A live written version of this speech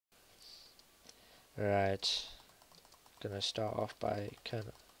Right. Gonna start off by kind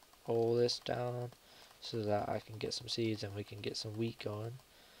of all this down so that I can get some seeds and we can get some wheat going.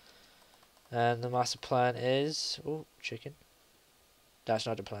 And the master plan is... oh, chicken. That's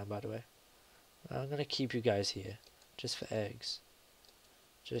not the plan, by the way. I'm gonna keep you guys here just for eggs.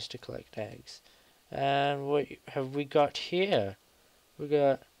 Just to collect eggs. And what have we got here? We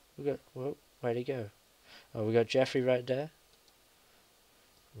got... whoa, where'd he go? Oh, we got Jeffrey right there.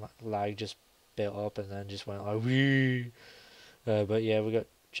 Lag just built up and then just went like wee. But yeah, we got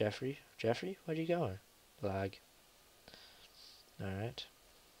Jeffrey. Jeffrey, where are you going? Lag. Alright.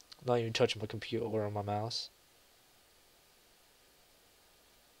 Not even touching my computer or on my mouse.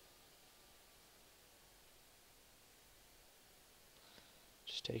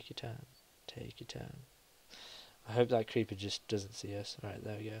 Just take your time. Take your time. I hope that creeper just doesn't see us. Alright,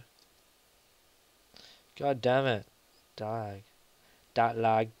 there we go. God damn it. Dag. That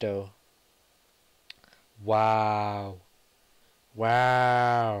lag though. Wow.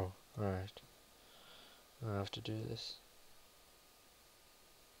 Wow. Alright. I have to do this.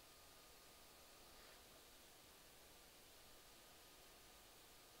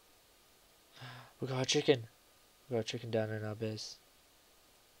 We got a chicken. We got a chicken down in our base.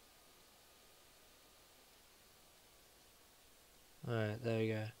 Alright, there we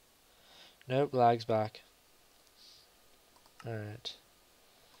go. Nope, lag's back. Alright.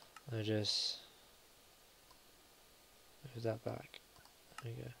 I just move that back.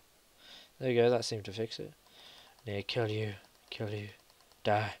 There you go. There you go, that seemed to fix it. Need to kill you. Kill you.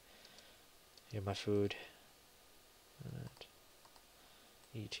 Die. You're my food. Alright.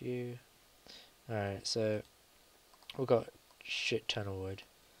 Eat you. Alright, so we've got shit ton of wood.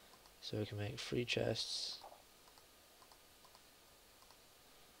 So we can make 3 chests.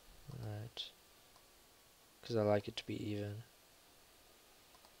 Alright. Because I like it to be even.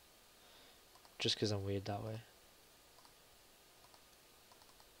 Just because I'm weird that way.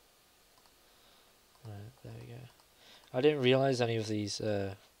 Right, there we go. I didn't realize any of these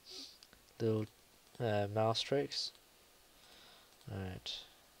little mouse tricks. Alright.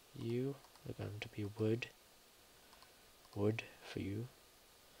 You are going to be wood. Wood for you.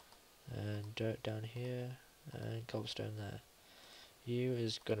 And dirt down here. And cobblestone there. You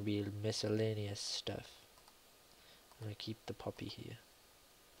is going to be miscellaneous stuff. I'm going to keep the poppy here.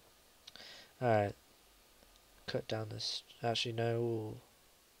 Alright. Cut down this. Actually, no.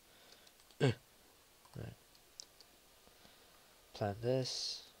 Right. Plant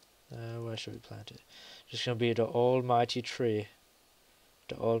this. Where should we plant it? Just going to be the almighty tree.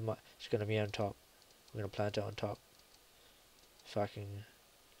 It's going to be on top. We're going to plant it on top. If I can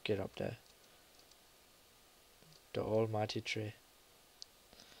get up there. The almighty tree.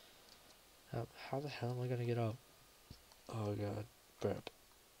 How the hell am I going to get up? Oh god. Burp.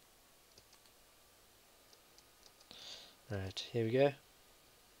 Right, here we go.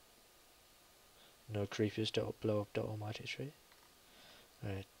 No creepers to blow up the almighty tree.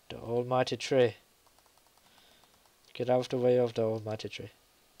 Right, the almighty tree. Get out of the way of the almighty tree.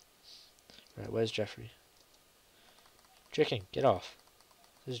 Right, where's Jeffrey? Chicken, get off.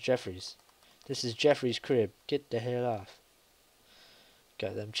 This is Jeffrey's. This is Jeffrey's crib. Get the hell off.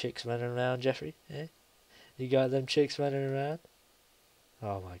 Got them chicks running around, Jeffrey? Eh? You got them chicks running around?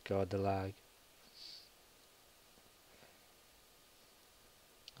 Oh my god, the lag.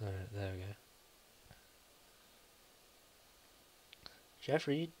 Alright, there we go.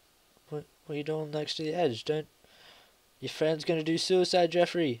 Jeffrey, what are you doing next to the edge? Don't... Your friend's gonna do suicide,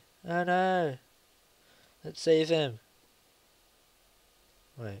 Jeffrey! Oh no! Let's save him.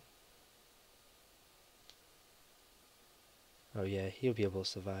 Wait. Oh yeah, he'll be able to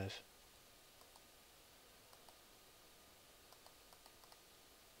survive.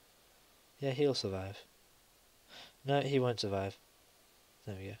 Yeah, he'll survive. No, he won't survive.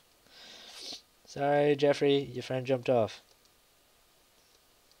 There we go. Sorry, Jeffrey, your friend jumped off.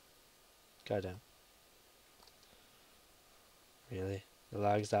 Goddamn. Really? The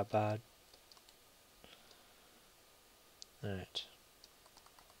lag's that bad? Alright.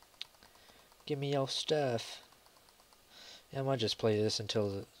 Give me your stuff. Yeah, I might just play this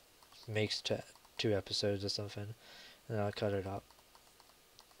until it makes 2 episodes or something. And then I'll cut it up.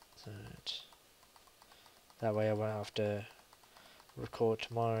 Alright. That way I won't have to record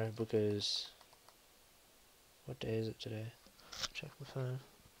tomorrow because... What day is it today? Check my phone.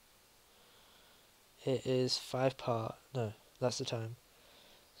 It is 5 part. No, that's the time.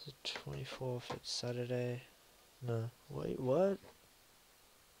 It's the 24th, it's Saturday. No, wait, what?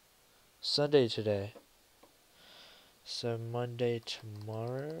 Sunday today. So Monday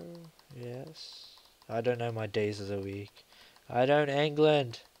tomorrow? Yes. I don't know my days of the week. I don't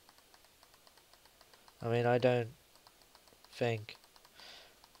England. I mean, I don't think.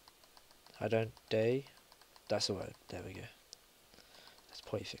 I don't day. That's the word. There we go. That's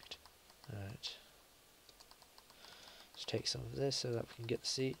perfect. Alright. Let's take some of this so that we can get the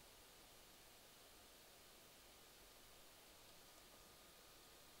seat.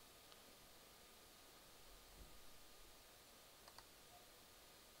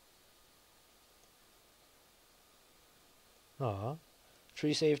 Aw,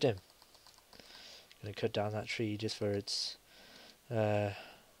 tree saved him. Gonna cut down that tree just for its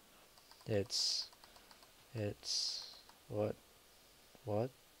what?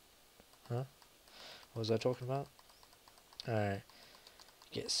 Huh? What was I talking about? Alright.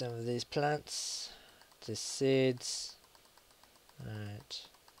 Get some of these plants. The seeds. Alright.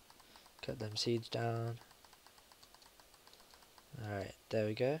 Cut them seeds down. Alright, there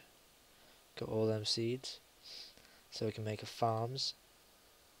we go. Got all them seeds. So we can make a farms.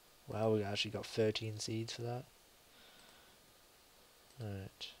 Wow, we actually got 13 seeds for that.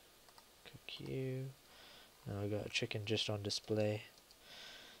 Alright. Cook you. Now we got a chicken just on display.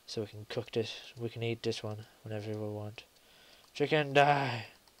 So we can cook this. We can eat this one whenever we want. Chicken, die!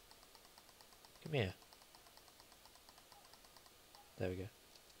 Come here. There we go.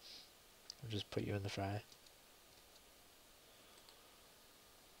 I'll just put you in the fry.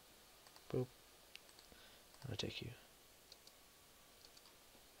 Boop. I'll take you.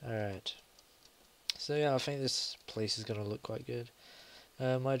 Alright. So yeah, I think this place is gonna look quite good.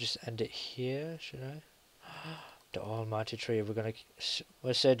 I might just end it here, should I? The almighty tree.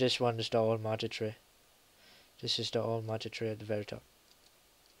 We'll say this one is the almighty tree. This is the almighty tree at the very top.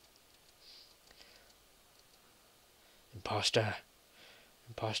 Imposter!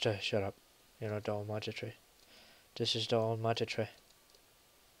 Imposter, shut up. You're not the almighty tree. This is the almighty tree.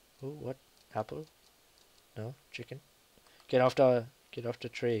 Ooh, what? Apple? No? Chicken? Get off the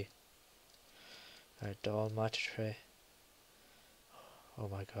tree. Alright, the almighty tree. Oh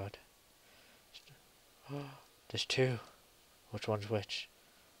my god. There's two. Which one's which?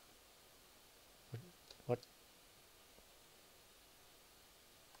 What?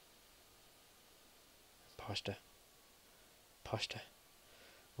 Imposter. Imposter.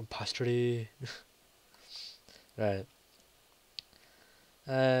 Imposter. Right.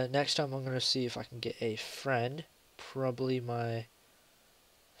 Next time I'm going to see if I can get a friend. Probably my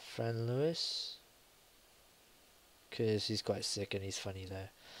friend Lewis. Because he's quite sick and he's funny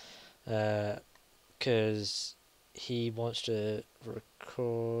there. Because he wants to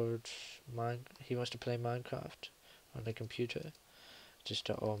record he wants to play Minecraft on the computer. Just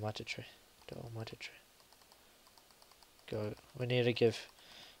the almighty tree. The almighty tree. Go. We need to give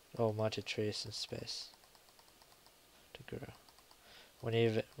the almighty tree some space to grow.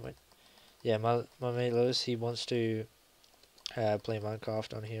 Yeah, my mate Lewis, he wants to play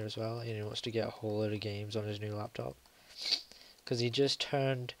Minecraft on here as well, and he wants to get a whole lot of games on his new laptop. Because he just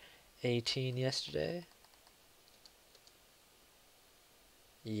turned 18 yesterday.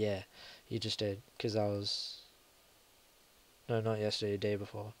 Yeah, he just did. Because I was... No, not yesterday, the day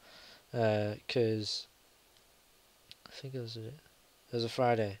before. Because... I think it was a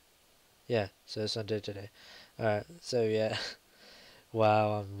Friday. Yeah, so it's Sunday today. Alright, so yeah.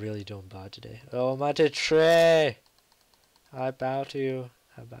 Wow, I'm really doing bad today. Oh, mighty tree! I bow to you.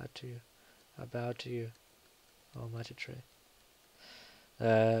 I bow to you. I bow to you. Oh, mighty tree.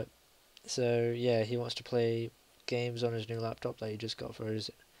 So yeah, he wants to play games on his new laptop that he just got for his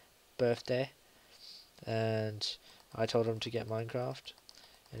birthday, and I told him to get Minecraft,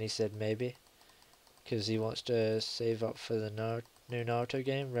 and he said maybe, because he wants to save up for the new Naruto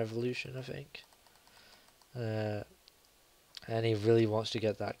game, Revolution, I think. And he really wants to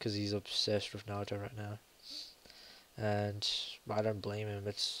get that because he's obsessed with Naruto right now. And I don't blame him.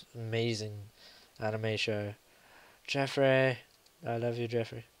 It's amazing anime show. Jeffrey, I love you,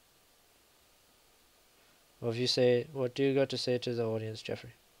 Jeffrey. What do you got to say to the audience,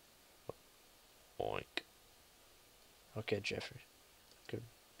 Jeffrey? Oink. Okay, Jeffrey.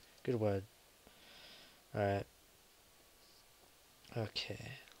 Good word. Alright.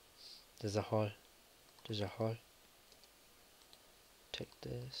 Okay. There's a hole. Take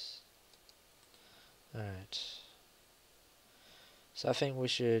this. Alright. So I think we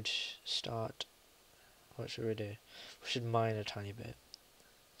should start. What should we do? We should mine a tiny bit.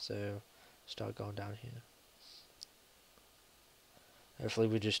 So start going down here. Hopefully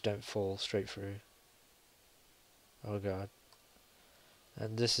we just don't fall straight through. Oh god.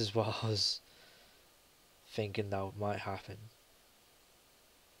 And this is what I was thinking that might happen.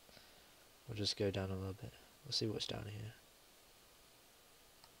 We'll just go down a little bit. We'll see what's down here.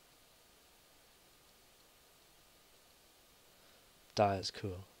 That is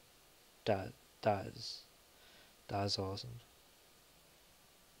cool. That that is awesome.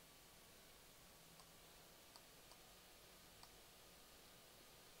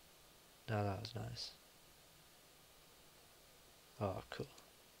 Now that was nice. Oh, cool.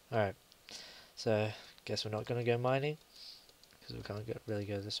 Alright, so guess we're not gonna go mining because we can't really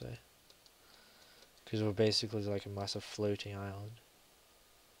go this way because we're basically like a massive floating island.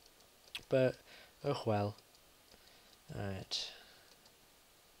 But oh well. Alright.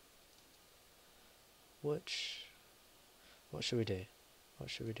 What should we do? What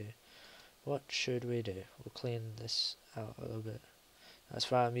should we do? What should we do? We'll clean this out a little bit. That's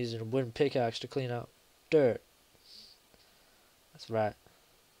right, I'm using a wooden pickaxe to clean out dirt. That's right.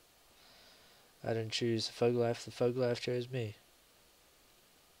 I didn't choose the folk life, the folk life chose me.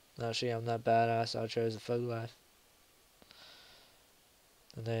 Actually, I'm that badass, I chose the folk life.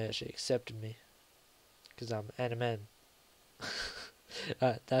 And they actually accepted me. Because I'm NMN.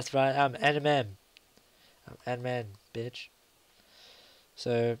 That's right, I'm NMM. I'm NMN, bitch.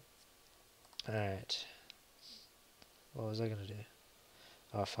 So, alright. What was I gonna do?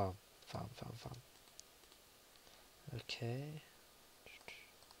 Oh, farm. Okay.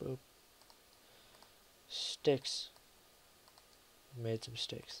 Boop. Sticks. Made some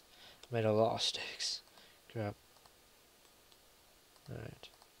sticks. Made a lot of sticks. Crap. Alright.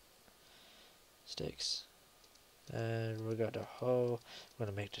 Sticks. And we got a hoe. We're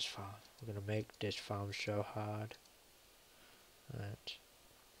gonna make this farm. We're gonna make this farm so hard. Alright.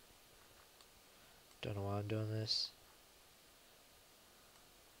 Don't know why I'm doing this.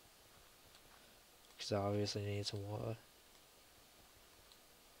 Because I obviously need some water.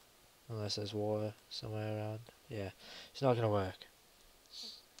 Unless there's water somewhere around. Yeah, it's not gonna work.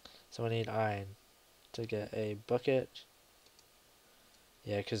 So I need iron to get a bucket.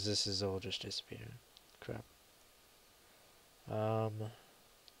 Yeah, because this is all just disappearing. Crap. Oh,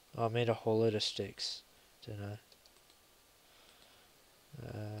 I made a whole load of sticks, didn't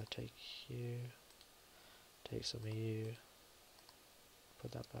I? Take you. Take some of you.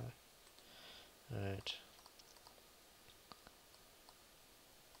 Put that back. Alright.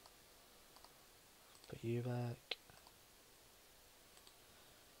 Put you back.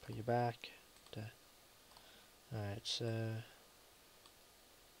 Put you back. There. Alright, so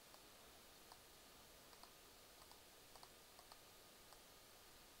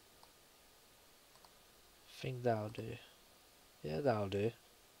think that'll do. Yeah, that'll do.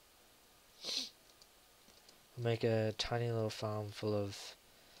 We'll make a tiny little farm full of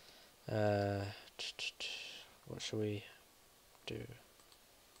what should we do?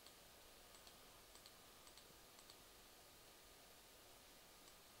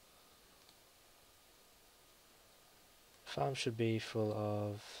 Farm should be full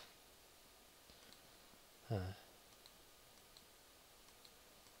of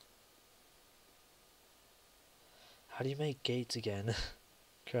How do you make gates again?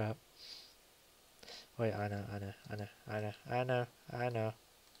 Crap. Wait, I know.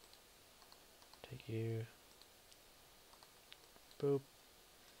 Take you. Boop.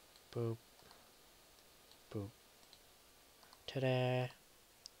 Boop. Boop. Ta-da!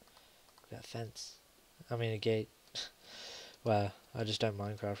 Got a fence. I mean a gate. Well, I just don't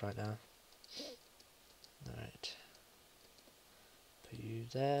Minecraft right now. Alright. Put you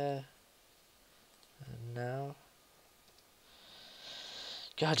there. And now.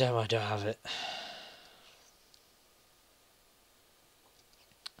 God damn, I don't have it.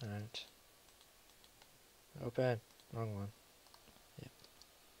 Alright. Open. Wrong one. Yep.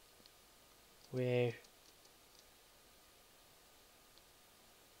 Where?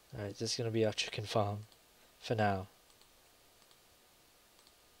 Alright, this is gonna be our chicken farm. For now.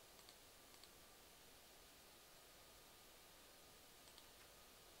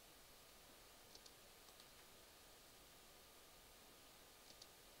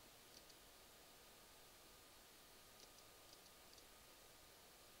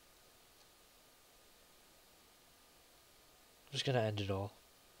 I'm just gonna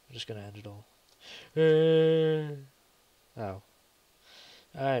end it all. Oh.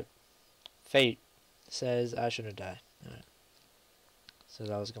 Alright. Fate says I shouldn't die. Alright. So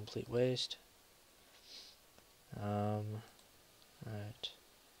that was a complete waste. Alright.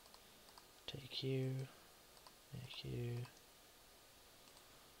 Take you. Make you.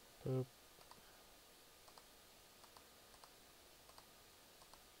 Boop.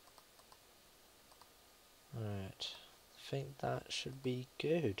 Alright. I think that should be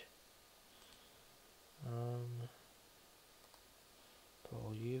good.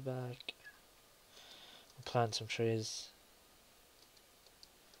 Pull you back. Plant some trees.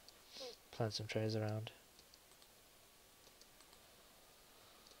 Plant some trees around.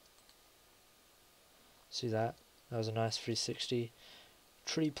 See that? That was a nice 360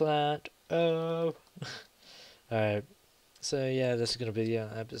 tree plant. Oh. Alright, so yeah, this is going to be the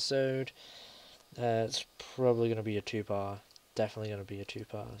episode. It's probably going to be a 2-part. Definitely going to be a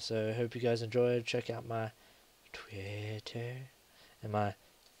 2-part. So I hope you guys enjoyed. Check out my Twitter and my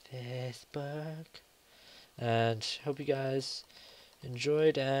Facebook. And hope you guys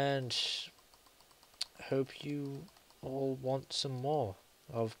enjoyed, and hope you all want some more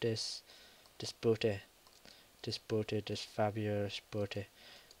of this booty. This fabulous booty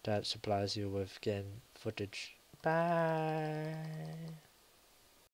that supplies you with getting footage. Bye.